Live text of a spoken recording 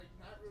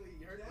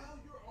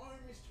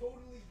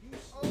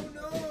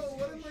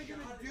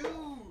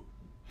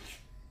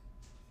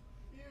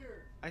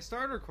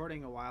started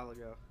recording a while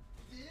ago.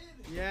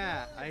 Did?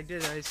 Yeah, Yes. I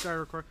did. I started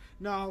recording.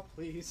 No,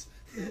 please.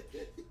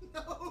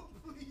 No,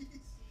 please.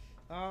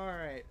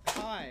 Alright.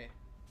 Hi.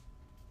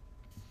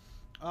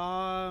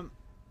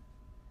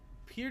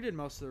 Peter did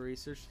most of the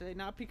research today,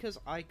 not because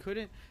I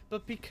couldn't,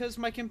 but because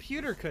my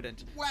computer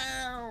couldn't.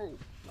 Wow.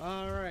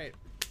 Alright.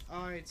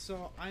 Alright,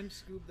 so I'm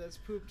Scoob, that's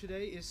Poop.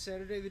 Today is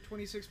Saturday the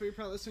 26th, but you're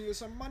probably listening to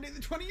this on Monday the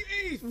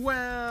 28th!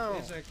 Wow.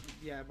 It's like,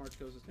 yeah, March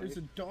goes with There's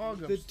a 28th. dog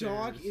The upstairs.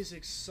 dog is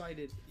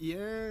excited.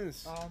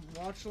 Yes.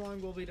 Watch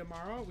along will be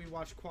tomorrow. We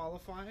watch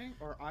qualifying,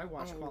 or I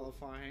watch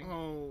qualifying.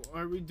 Oh,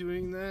 are we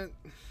doing that?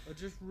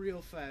 Just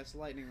real fast,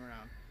 lightning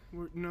round.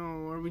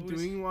 Are we Who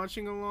is- doing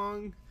watching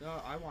along?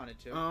 I wanted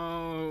to.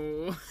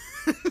 Oh.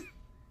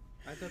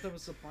 I thought that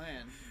was the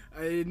plan.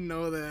 I didn't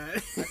know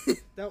that.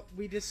 That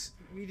we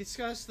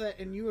discussed that,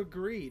 and you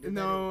agreed.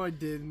 No, I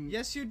didn't.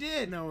 Yes, you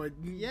did. No,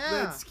 Yeah.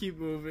 Let's keep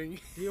moving.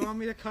 Do you want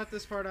me to cut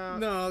this part out?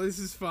 No, this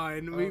is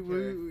fine. Okay.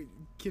 We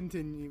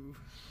continue.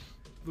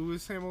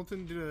 Lewis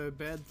Hamilton did a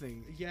bad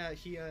thing. Yeah,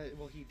 he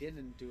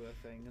didn't do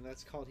a thing, and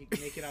that's called he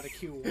can make it out of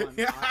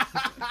Q1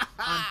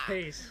 on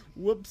pace.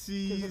 Because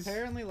Whoopsies.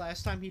 apparently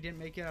last time he didn't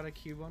make it out of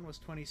Q1 was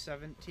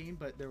 2017,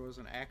 but there was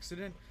an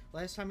accident.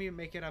 Last time he didn't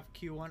make it out of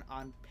Q1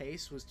 on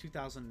pace was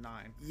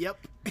 2009. Yep.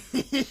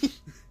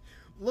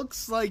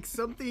 Looks like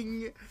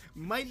something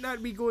might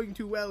not be going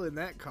too well in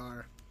that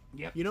car.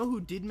 Yep. You know who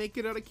did make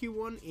it out of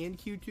Q1 and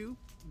Q2?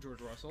 George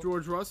Russell.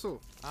 George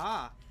Russell.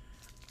 Ah.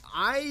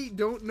 I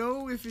don't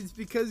know if it's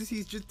because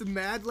he's just a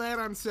mad lad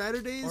on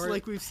Saturdays, Or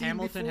like we've seen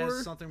Hamilton before,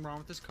 has something wrong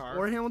with his car.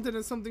 or Hamilton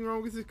has something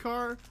wrong with his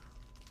car,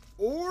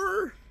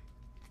 or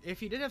If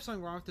he did have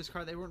something wrong with his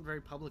car, they weren't very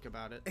public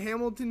about it.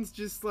 Hamilton's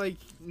just like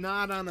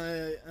not on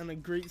a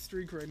great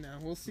streak right now.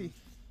 We'll see.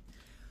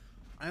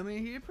 I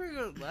mean, he did pretty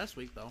good last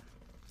week, though.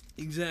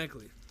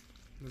 Exactly.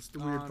 That's the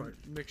weird part.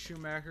 Mick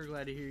Schumacher,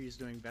 glad to hear he's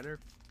doing better.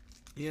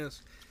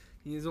 Yes,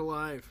 he is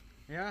alive.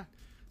 Yeah.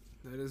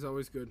 That is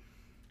always good.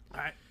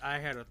 I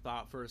had a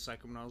thought for a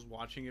second when I was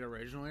watching it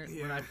originally,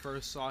 when Yeah. I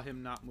first saw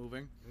him not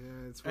moving.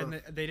 Yeah, it's rough.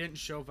 And they didn't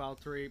show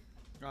Valtteri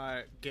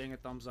getting a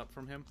thumbs up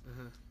from him.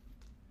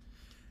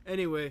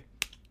 Anyway,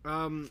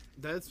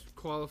 that's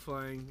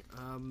qualifying.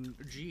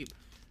 Jeep.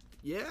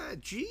 Yeah,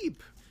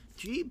 Jeep.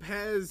 Jeep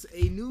has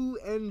a new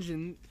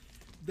engine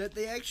that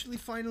they actually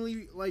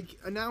finally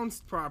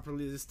announced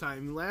properly this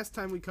time. Last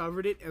time we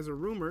covered it as a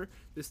rumor.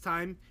 This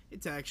time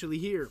it's actually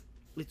here.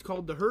 It's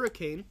called the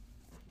Hurricane.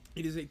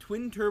 It is a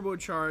twin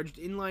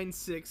turbocharged inline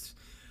six.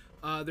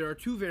 There are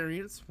two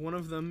variants. One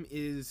of them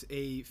is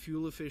a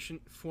fuel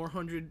efficient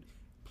 400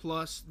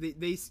 plus.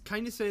 They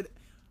kind of said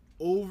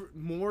over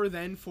more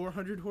than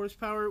 400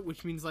 horsepower,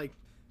 which means like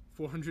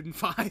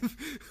 405.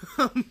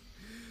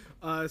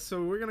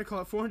 So we're gonna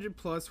call it 400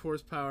 plus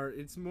horsepower.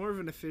 It's more of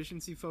an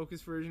efficiency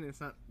focused version. It's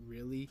not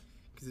really,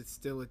 because it's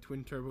still a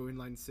twin turbo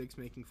inline six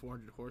making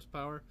 400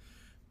 horsepower.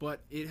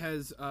 But it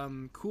has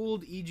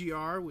cooled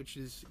EGR, which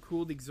is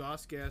cooled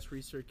exhaust gas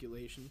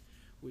recirculation,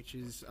 which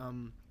is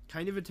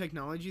kind of a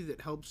technology that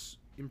helps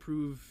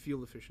improve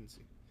fuel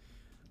efficiency.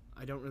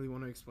 I don't really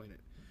want to explain it,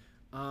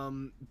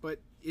 but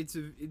it's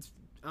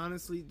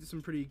honestly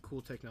some pretty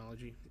cool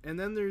technology. And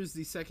then there's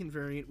the second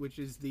variant, which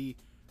is the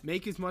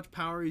make as much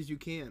power as you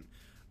can.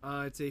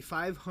 It's a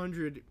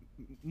 500,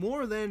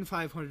 more than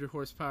 500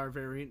 horsepower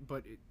variant,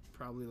 but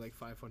probably like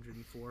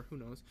 504. Who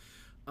knows?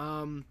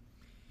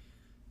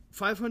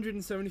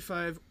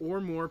 575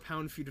 or more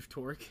pound-feet of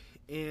torque,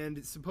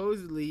 and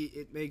supposedly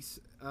it makes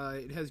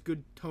it has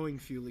good towing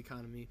fuel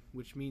economy,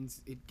 which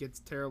means it gets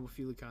terrible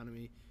fuel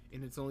economy,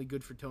 and it's only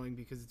good for towing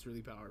because it's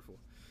really powerful.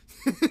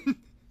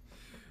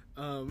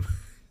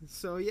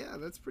 So yeah,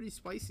 that's pretty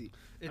spicy.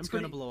 It's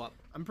going to blow up.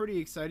 I'm pretty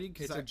excited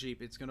because It's a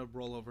Jeep. It's going to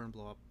roll over and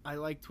blow up. I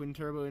like twin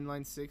turbo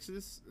inline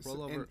sixes.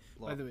 Roll over, And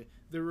blow by up. the way,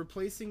 they're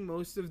replacing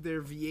most of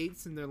their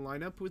V8s in their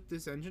lineup with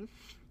this engine.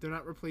 They're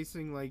not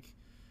replacing like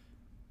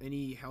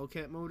any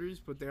Hellcat motors,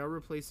 but they are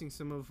replacing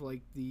some of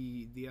like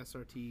the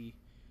SRT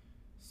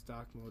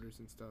stock motors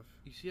and stuff.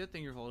 You see that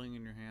thing you're holding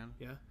in your hand?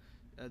 Yeah.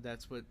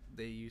 That's what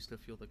they use to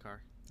fuel the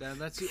car.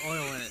 That's the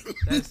oil in it.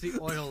 That's the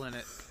oil in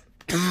it.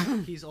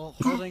 He's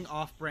holding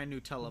off-brand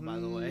Nutella, by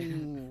the way.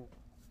 Ooh.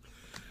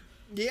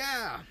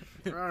 Yeah.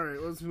 All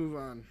right, let's move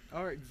on.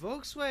 All right,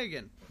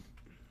 Volkswagen.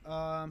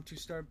 To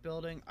start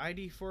building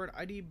ID Ford,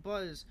 ID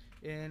Buzz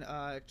in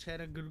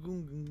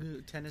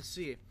Chattanooga,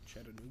 Tennessee.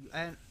 Chattanooga.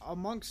 And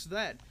amongst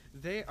that,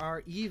 they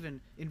are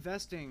even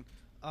investing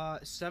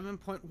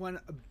 $7.1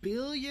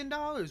 billion,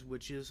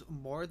 which is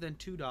more than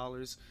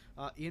 $2,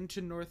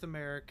 into North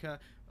America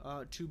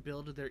to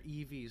build their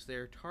EVs.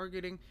 They're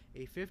targeting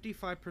a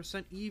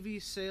 55%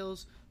 EV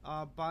sales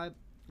by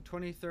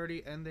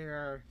 2030, and they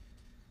are...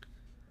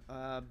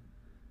 I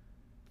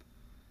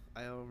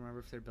don't remember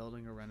if they're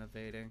building or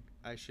renovating.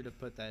 I should have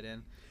put that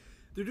in.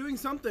 They're doing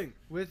something.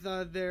 With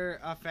their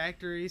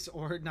factories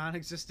or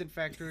non-existent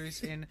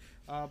factories in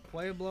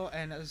Pueblo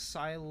and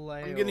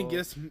Silao. I'm gonna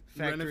guess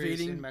factories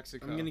renovating in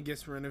Mexico. I'm gonna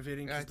guess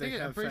renovating I because they think-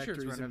 I'm have pretty sure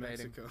it's factories in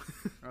renovating. Mexico.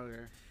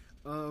 Okay.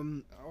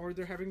 Or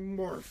they're having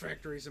more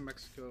factories in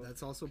Mexico.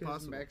 That's also 'Cause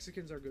possible.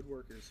 Mexicans are good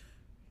workers.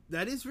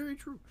 That is very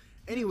true.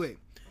 Anyway,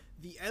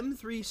 the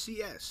M3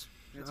 CS.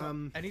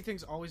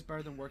 Anything's always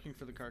better than working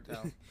for the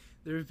cartel.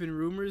 There have been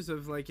rumors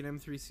of like an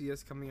M3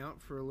 CS coming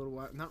out for a little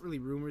while. Not really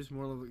rumors,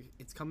 more like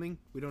it's coming.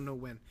 We don't know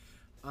when.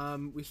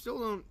 We still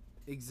don't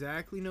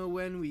exactly know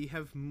when. We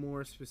have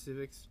more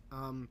specifics.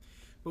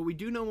 But we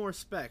do know more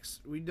specs.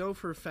 We know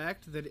for a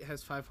fact that it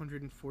has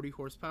 540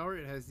 horsepower.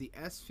 It has the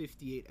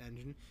S58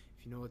 engine.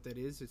 If you know what that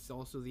is, it's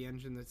also the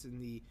engine that's in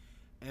the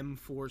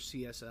M4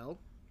 CSL.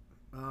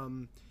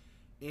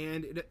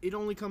 And it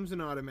only comes in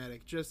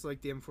automatic, just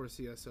like the M4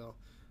 CSL.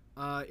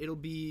 It'll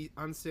be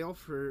on sale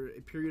for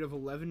a period of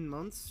 11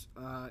 months.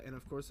 And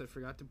of course, I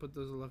forgot to put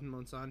those 11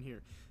 months on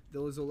here.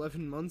 Those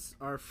 11 months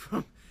are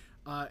from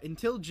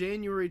until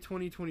January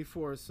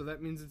 2024. So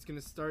that means it's going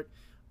to start.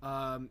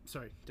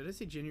 Sorry, did I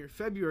say January?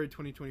 February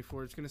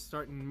 2024. It's going to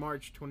start in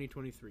March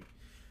 2023.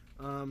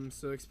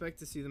 So expect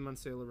to see them on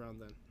sale around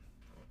then.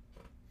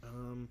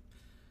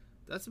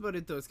 That's about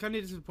it, though. It's kind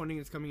of disappointing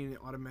it's coming in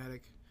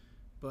automatic.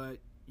 But,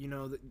 you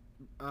know,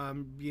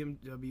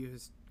 BMW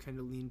has kind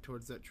of leaned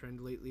towards that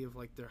trend lately of,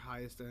 like, their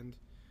highest end.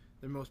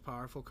 Their most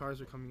powerful cars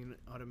are coming in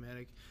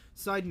automatic.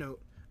 Side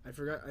note, I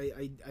forgot,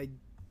 I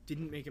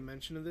didn't make a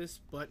mention of this,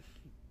 but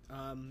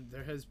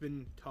there has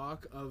been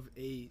talk of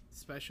a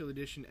special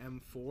edition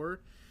M4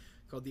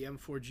 called the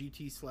M4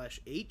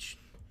 GT/H,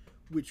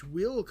 which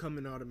will come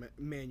in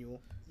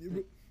manual.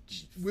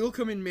 Will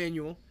come in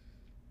manual.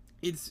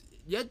 It's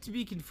yet to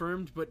be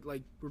confirmed, but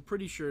like we're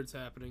pretty sure it's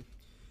happening.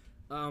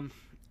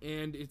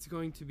 And it's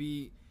going to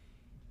be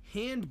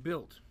hand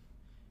built,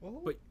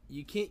 but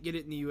you can't get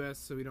it in the U.S.,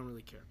 so we don't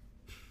really care.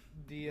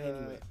 The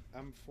Anyway.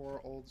 M4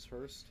 Olds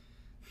First.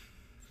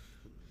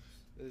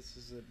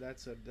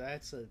 That's a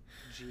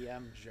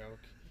GM joke.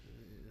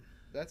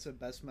 That's a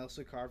best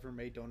muscle car ever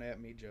made. Don't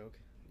at me joke.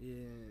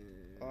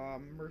 Yeah.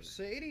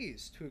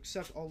 Mercedes to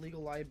accept all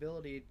legal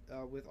liability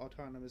with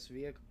autonomous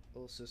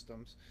vehicle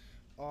systems.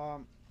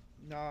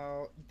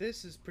 Now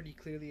this is pretty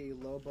clearly a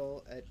low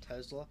blow at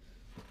Tesla.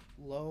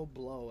 Low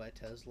blow at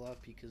Tesla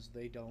because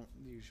they don't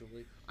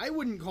usually. I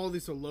wouldn't call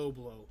this a low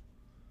blow.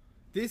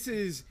 This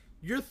is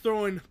you're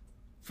throwing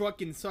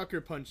fucking sucker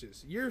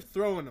punches. You're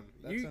throwing them.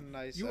 That's a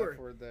nice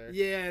word there.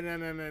 Yeah,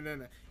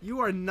 no.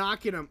 You are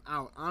knocking them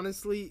out.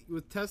 Honestly,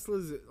 with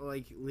Tesla's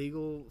like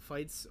legal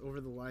fights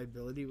over the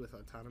liability with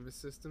autonomous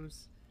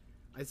systems,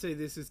 I'd say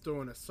this is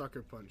throwing a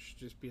sucker punch.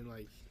 Just being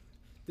like,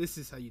 this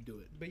is how you do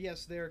it. But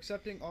yes, they're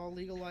accepting all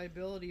legal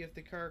liability if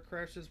the car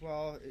crashes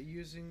while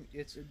using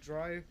its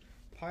drive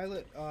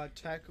pilot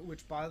tech,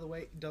 which by the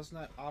way does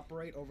not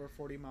operate over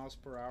 40 miles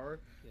per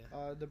hour.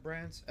 Yeah. The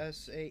brand's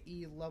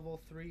SAE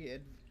Level 3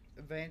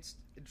 Advanced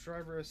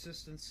Driver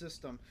Assistance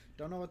System.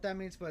 Don't know what that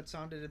means, but it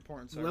sounded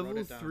important, so I wrote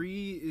Level it down.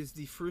 3 is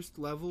the first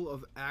level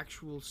of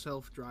actual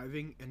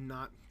self-driving and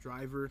not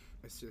driver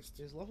assist.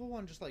 Is Level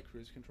 1 just like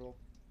cruise control?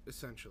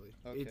 Essentially,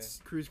 Okay. it's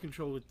cruise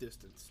control with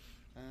distance.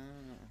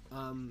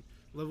 Ah.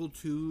 Level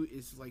 2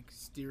 is like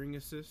steering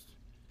assist.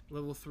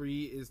 Level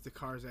 3 is the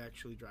car's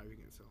actually driving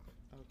itself.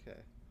 Okay.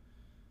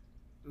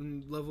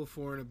 And level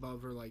 4 and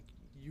above are like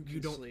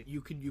You sleep.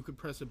 you could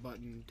press a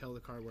button and tell the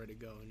car where to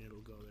go and it'll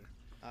go there.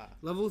 Ah.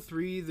 Level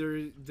 3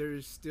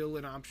 there's still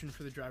an option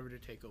for the driver to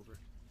take over.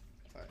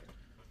 Fire.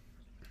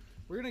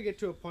 We're gonna get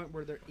to a point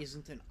where there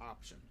isn't an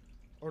option,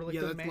 or like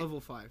Yeah, that's level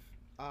 5.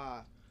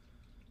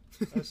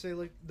 I say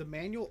like the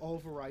manual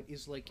override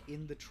is like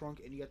in the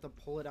trunk, and you have to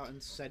pull it out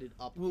and set it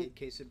up in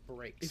case it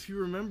breaks. If you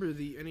remember,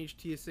 the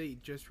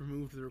NHTSA just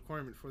removed the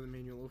requirement for the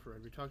manual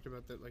override. We talked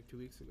about that like 2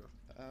 weeks ago.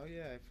 Oh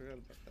yeah, I forgot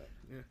about that.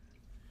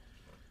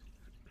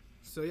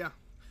 So yeah,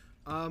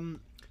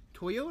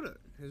 Toyota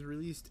has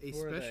released a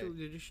Who are special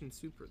they? edition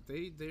Supra.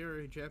 They are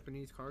a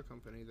Japanese car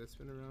company that's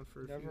been around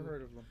for a few. Never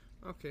heard of them.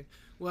 Okay,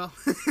 well,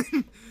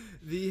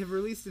 they have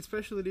released a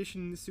special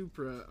edition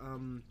Supra.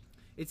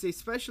 It's a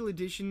special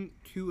edition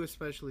to a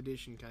special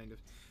edition, kind of,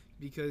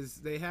 because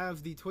they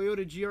have the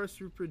Toyota GR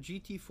Supra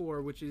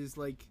GT4, which is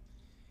like,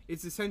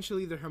 it's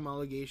essentially their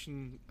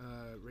homologation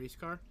race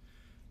car.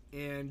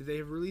 And they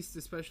have released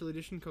a special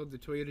edition called the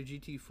Toyota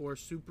GT4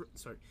 Supra,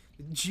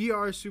 the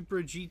GR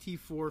Supra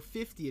GT4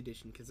 50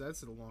 edition, because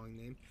that's a long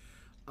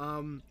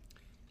name.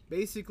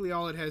 Basically,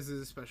 all it has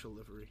is a special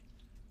livery.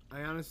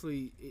 I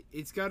honestly,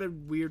 it's got a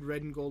weird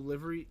red and gold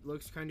livery.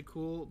 Looks kind of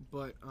cool,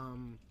 but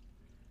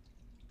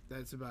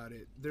that's about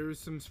it. There's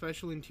some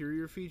special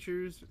interior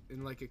features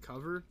in like a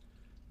cover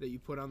that you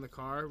put on the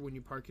car when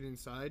you park it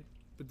inside,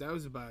 but that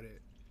was about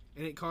it.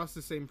 And it costs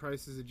the same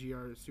price as a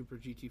GR Supra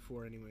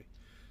GT4 anyway.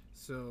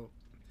 So,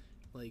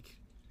 like,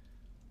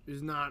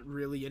 there's not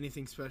really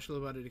anything special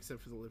about it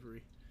except for the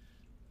livery.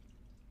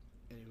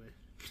 Anyway.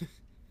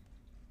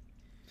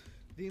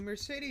 The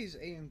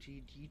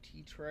Mercedes-AMG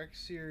GT Track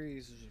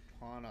Series is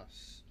upon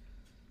us.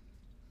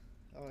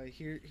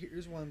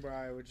 Here's one where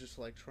I was just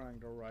like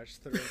trying to rush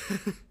through.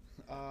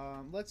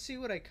 Let's see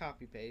what I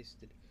copy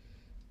pasted.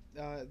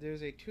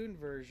 there's a tuned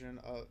version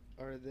of,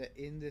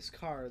 in this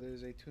car,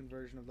 there's a tuned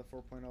version of the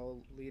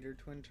 4.0 liter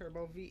twin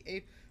turbo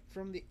V8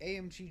 from the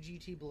AMG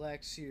GT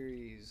Black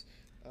Series.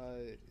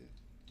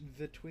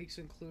 The tweaks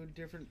include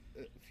different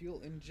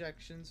fuel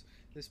injections.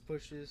 This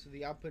pushes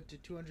the output to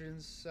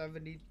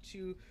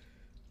 272.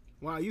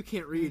 Wow, you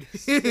can't read.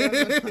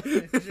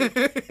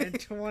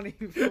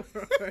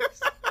 724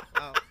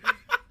 horsepower,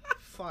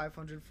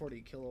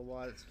 540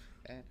 kilowatts,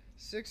 and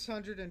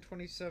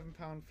 627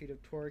 pound-feet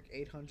of torque,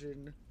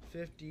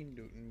 850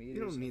 newton meters.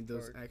 You don't need of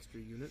those torque.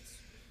 extra units.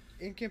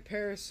 In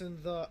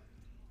comparison, The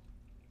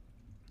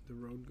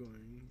road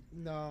going.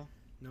 no.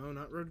 No,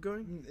 not road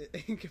going.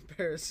 In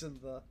comparison,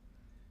 The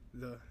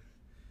road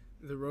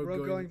Road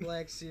going. Going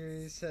Black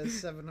Series has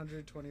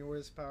 720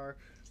 horsepower,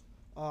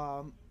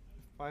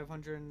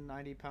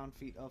 590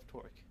 pound-feet of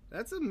torque.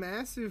 That's a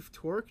massive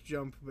torque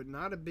jump, but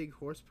not a big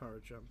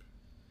horsepower jump.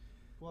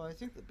 Well, I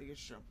think the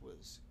biggest jump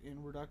was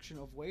in reduction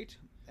of weight,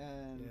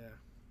 and Yeah.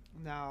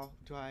 now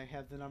do I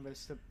have the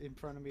numbers in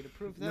front of me to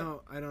prove that?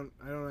 No, I don't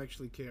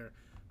actually care.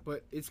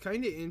 But it's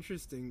kind of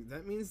interesting.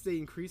 That means they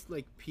increased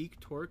like peak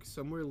torque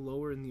somewhere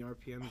lower in the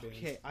RPM band.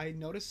 Okay, I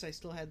noticed I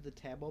still had the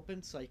tab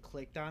open, so I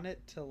clicked on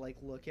it to like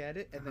look at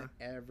it, and then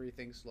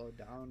everything slowed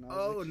down. I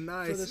was Oh, like,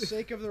 nice. For the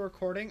sake of the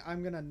recording,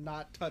 I'm gonna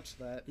not touch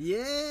that.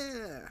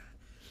 Yeah.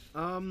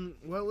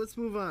 Well, let's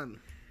move on.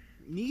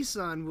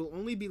 Nissan will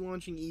only be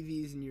launching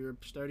EVs in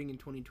Europe starting in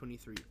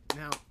 2023.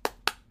 Now,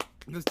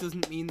 this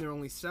doesn't mean they're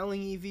only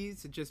selling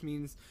EVs. It just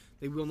means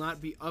they will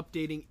not be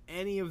updating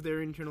any of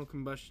their internal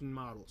combustion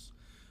models.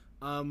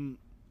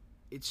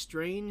 It's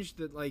strange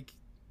that like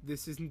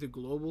this isn't a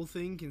global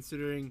thing,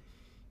 considering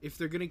if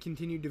they're going to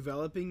continue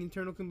developing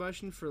internal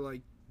combustion for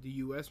like the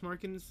US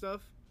market and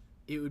stuff,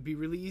 it would be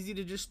really easy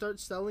to just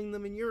start selling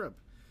them in Europe.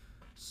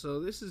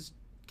 So this is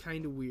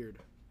kind of weird.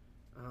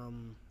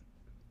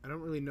 I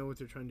don't really know what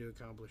they're trying to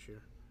accomplish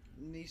here.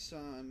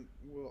 Nissan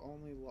will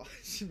only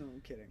launch. No,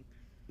 I'm kidding.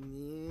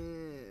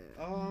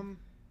 Yeah.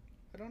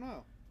 I don't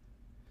know.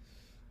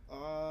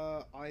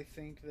 I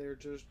think they're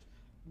just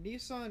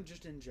Nissan,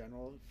 just in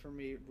general, for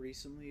me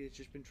recently, has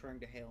just been trying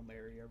to Hail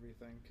Mary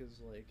everything because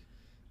like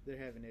they're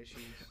having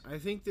issues. I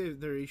think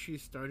their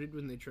issues started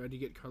when they tried to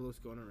get Carlos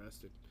Ghosn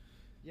arrested.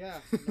 Yeah,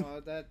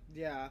 no,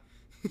 yeah.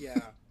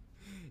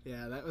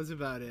 Yeah, that was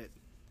about it.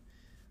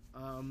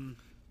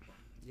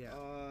 Yeah.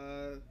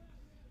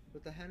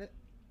 But the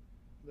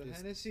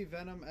Just- Hennessy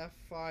Venom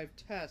F5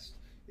 test,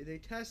 they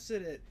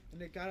tested it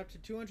and it got up to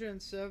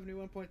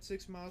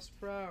 271.6 miles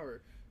per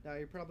hour. Now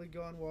you're probably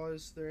going, well,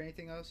 is there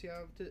anything else you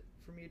have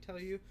for me to tell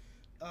you?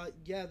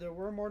 Yeah, there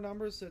were more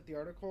numbers that the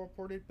article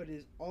reported, but it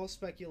is all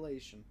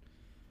speculation.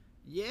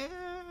 Yeah.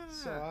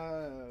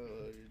 So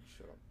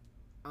shut up.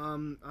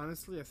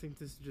 Honestly, I think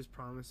this is just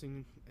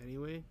promising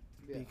anyway,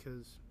 Yeah.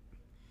 because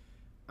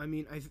I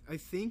mean, I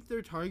think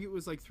their target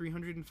was like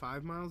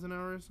 305 miles an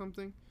hour or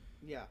something.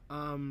 Yeah.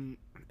 And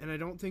I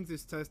don't think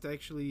this test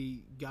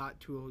actually got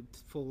to a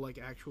full like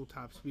actual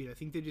top speed. I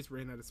think they just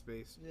ran out of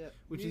space. Yeah.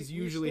 Which We- is we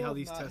usually still how have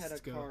these not tests had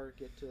a go. car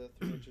get to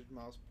 300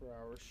 miles per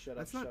hour. Shut up.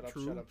 That's shut not up.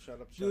 true. Shut up.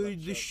 Shut up. Shut The up.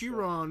 the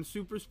Chiron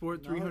Super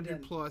Sport No, it 300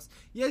 didn't. plus.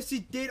 Yes,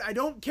 it did. I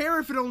don't care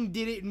if it only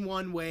did it in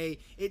one way.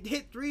 It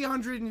hit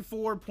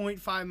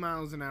 304.5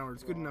 miles an hour.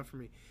 It's good Wow. enough for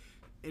me.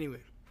 Anyway,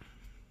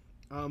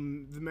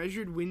 the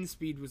measured wind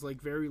speed was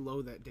like very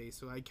low that day,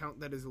 so I count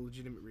that as a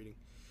legitimate reading.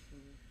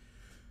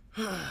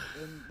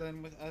 And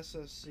then with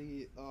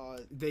SSC,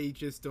 They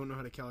just don't know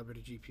how to calibrate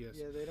a GPS.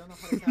 yeah, they don't know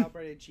how to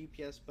calibrate a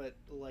GPS, but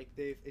like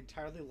they've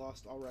entirely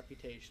lost all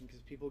reputation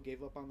because people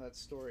gave up on that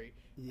story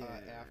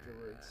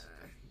afterwards.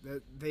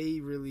 That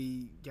they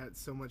really got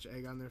so much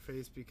egg on their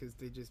face because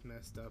they just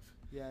messed up.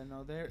 Yeah,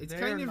 no, It's they're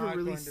kind of a not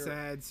really going to-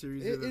 sad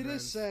series of It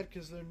events. is sad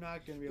because they're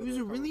not going to be It able was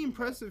to a really recover from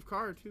impressive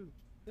car too.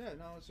 that. Yeah,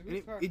 no, it's a And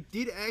good car. it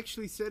did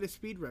actually set a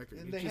speed record.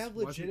 And It they just have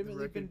wasn't the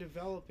legitimately been record.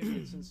 developing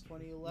it since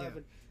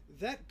 2011.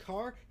 That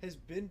car has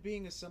been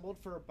being assembled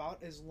for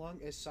about as long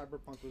as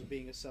Cyberpunk was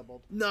being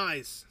assembled.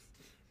 Nice.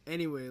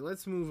 Anyway,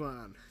 let's move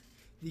on.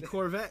 The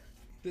Corvette.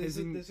 There's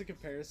a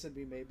comparison to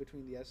be made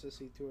between the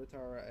SSC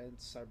Tuatara and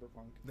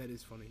Cyberpunk. That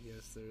is funny.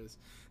 Yes, there is.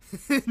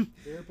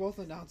 They were both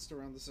announced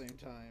around the same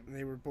time.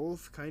 They were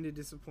both kind of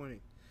disappointing.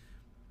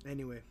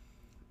 Anyway,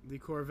 the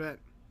Corvette.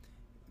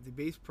 The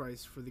base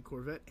price for the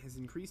Corvette has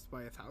increased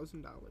by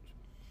 $1,000.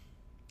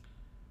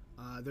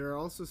 There are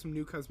also some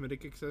new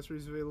cosmetic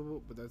accessories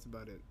available, but that's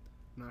about it.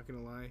 I'm not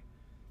gonna lie.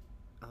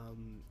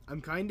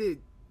 I'm kind of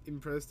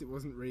impressed it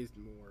wasn't raised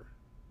more.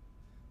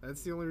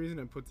 That's the only reason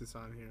I put this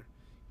on here,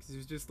 because it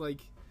was just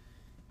like,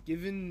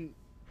 given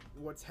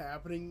what's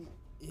happening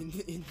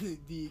in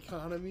the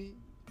economy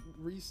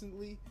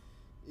recently,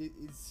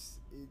 it's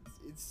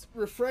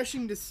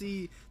refreshing to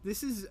see.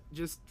 This is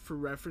just for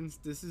reference.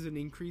 This is an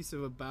increase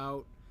of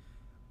about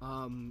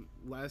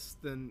less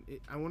than.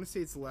 I want to say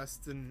it's less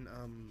than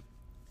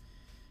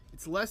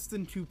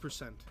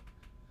 2%.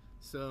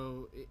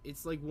 So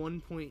it's like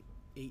 1.8%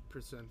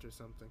 or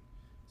something.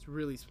 It's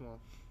really small.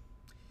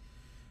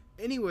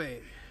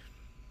 Anyway,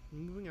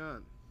 moving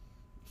on.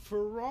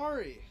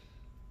 Ferrari,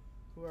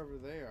 whoever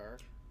they are.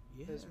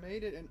 has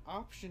made it an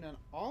option on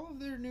all of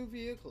their new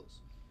vehicles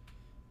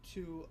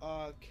to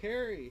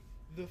carry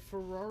the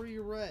Ferrari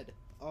red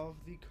of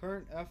the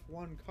current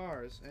F1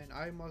 cars, and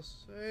I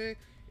must say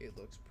it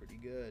looks pretty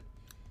good.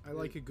 I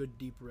like a good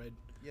deep red.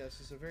 Yes,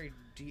 it's a very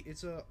deep.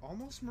 It's a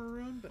almost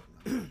maroon, but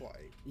not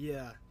quite.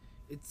 Yeah,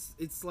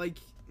 it's like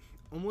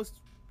almost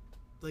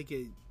like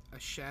a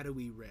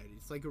shadowy red.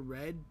 It's like a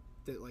red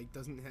that like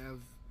doesn't have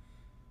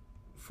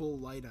full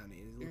light on it.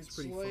 It looks It's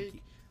pretty like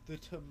funky. the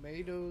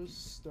tomatoes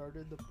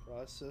started the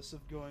process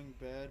of going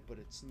bad, but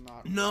it's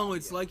not. No, raw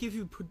it's yet. like if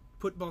you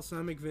put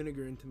balsamic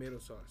vinegar in tomato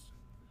sauce.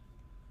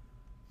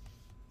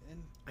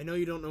 And I know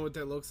you don't know what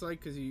that looks like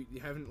because you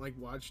haven't like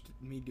watched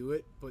me do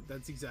it, but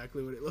that's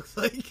exactly what it looks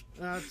like.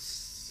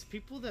 it's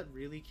people that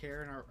really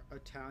care and are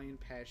Italian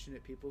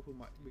passionate people who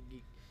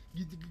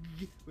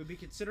would be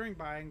considering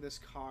buying this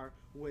car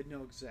would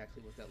know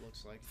exactly what that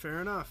looks like.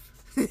 Fair enough.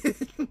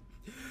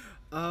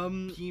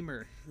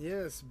 Beamer.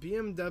 Yes,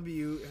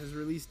 BMW has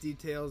released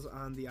details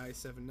on the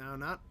i7. Now,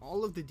 not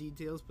all of the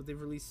details, but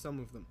they've released some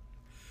of them.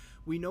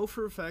 We know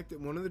for a fact that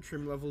one of the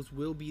trim levels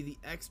will be the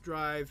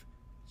xDrive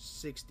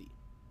 60.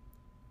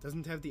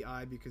 Doesn't have the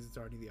i because it's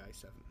already the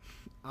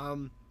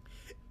i7.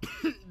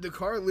 The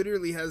car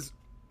literally has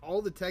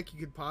all the tech you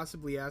could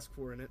possibly ask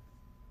for in it.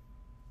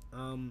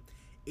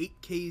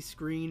 8K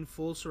screen,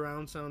 full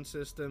surround sound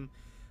system.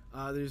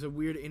 There's a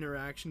weird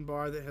interaction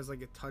bar that has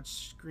like a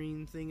touch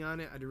screen thing on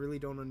it. I really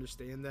don't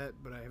understand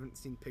that, but I haven't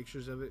seen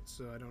pictures of it,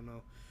 so I don't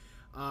know.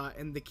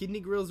 And the kidney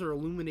grills are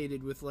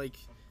illuminated with like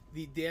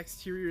the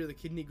exterior of the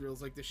kidney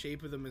grills, like the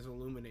shape of them is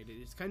illuminated.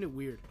 It's kind of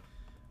weird.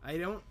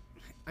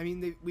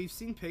 We've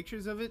seen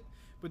pictures of it,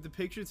 but the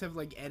pictures have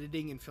like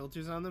editing and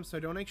filters on them, so I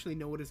don't actually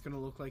know what it's going to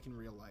look like in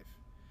real life.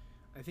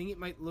 I think it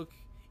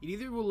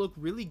either will look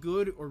really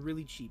good or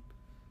really cheap.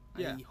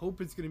 Yeah. I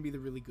hope it's going to be the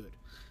really good.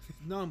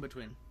 No in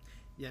between.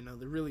 Yeah, no,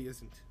 there really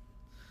isn't.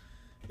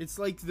 It's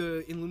like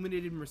the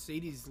illuminated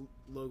Mercedes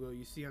logo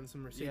you see on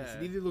some Mercedes. Yeah.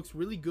 It either looks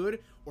really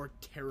good or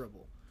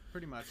terrible.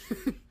 Pretty much.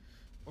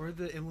 Or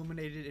the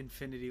illuminated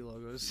Infinity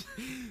logos.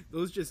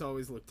 Those just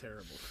always look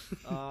terrible.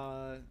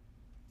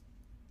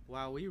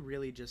 Wow, we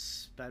really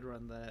just sped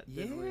run that.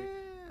 Yeah. Didn't we?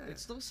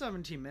 It's still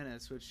 17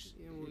 minutes, which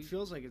Yeah, well, it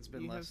feels like it's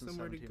been you less have than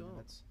somewhere to 17 go.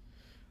 minutes.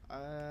 You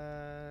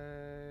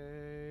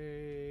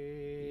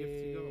have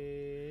to go.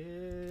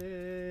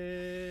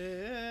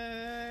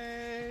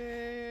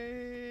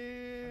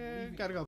 Gotta go.